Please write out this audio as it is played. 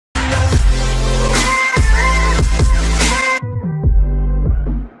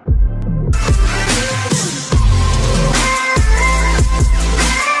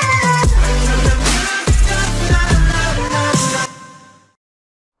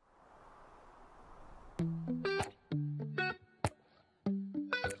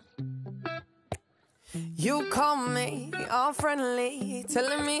You call me all friendly,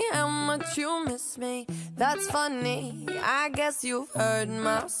 telling me how much you miss me. That's funny, I guess you've heard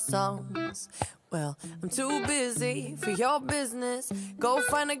my songs. Well, I'm too busy for your business. Go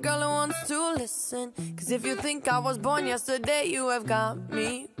find a girl who wants to listen. Cause if you think I was born yesterday, you have got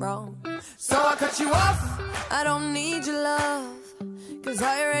me wrong. So I cut you off, I don't need your love. Cause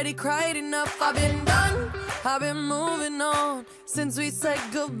I already cried enough, I've been done, I've been moving on since we said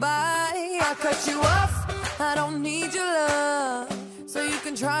goodbye. I cut you off, I don't need your love. So you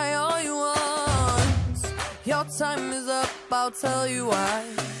can try all you want. Your time is up, I'll tell you why.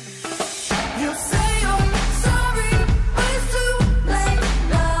 You say you're sorry, but it's too late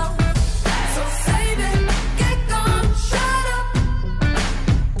now. So save it, get gone, shut up.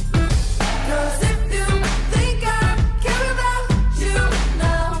 Cause if you think I care about you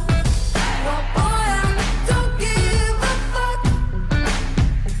now, well boy, I don't give a fuck.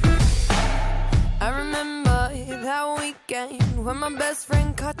 I remember that weekend when my best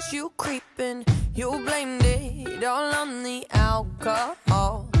friend caught you creeping. You blamed it all on the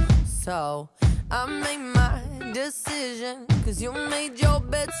alcohol. So I made my decision, cause you made your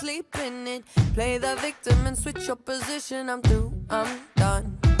bed, sleep in it. Play the victim and switch your position. I'm through, I'm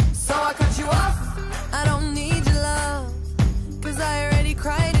done. So I cut you off, I don't need your love. Cause I already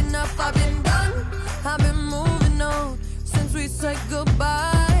cried enough, I've been done, I've been moving on since we said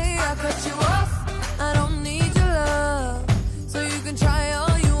goodbye. I cut you off, I don't need your love. So you can try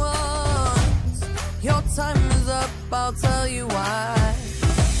all you want. Your time is up, I'll tell you why.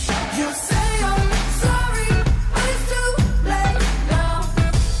 You say you're sorry, but it's too late now.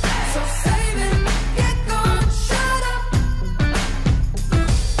 So save it, get gone, shut up.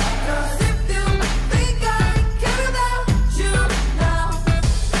 Cause if you think I care about you now,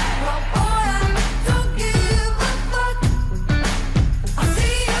 well boy, I don't give a fuck. I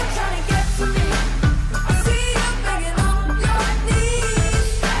see you trying to get to me, I see you begging on your knees.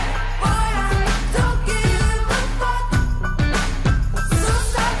 Boy, I don't give a fuck. So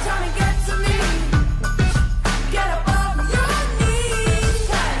stop trying to get to me, get up off your knees.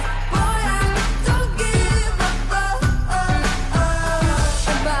 Boy, I don't give a fuck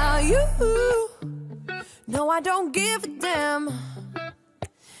about you. No, I don't give a damn.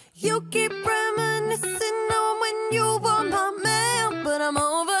 You keep reminiscing on when you were my man, but I'm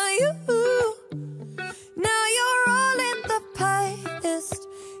over you. Now you're all in the past.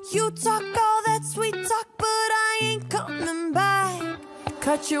 You talk all that sweet talk, but I ain't coming back.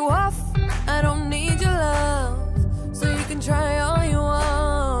 Cut you off, I don't need your love. So you can try all you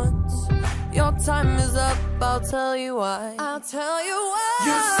want. Your time is up, I'll tell you why. I'll tell you why.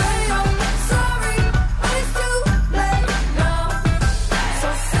 You say you're sorry.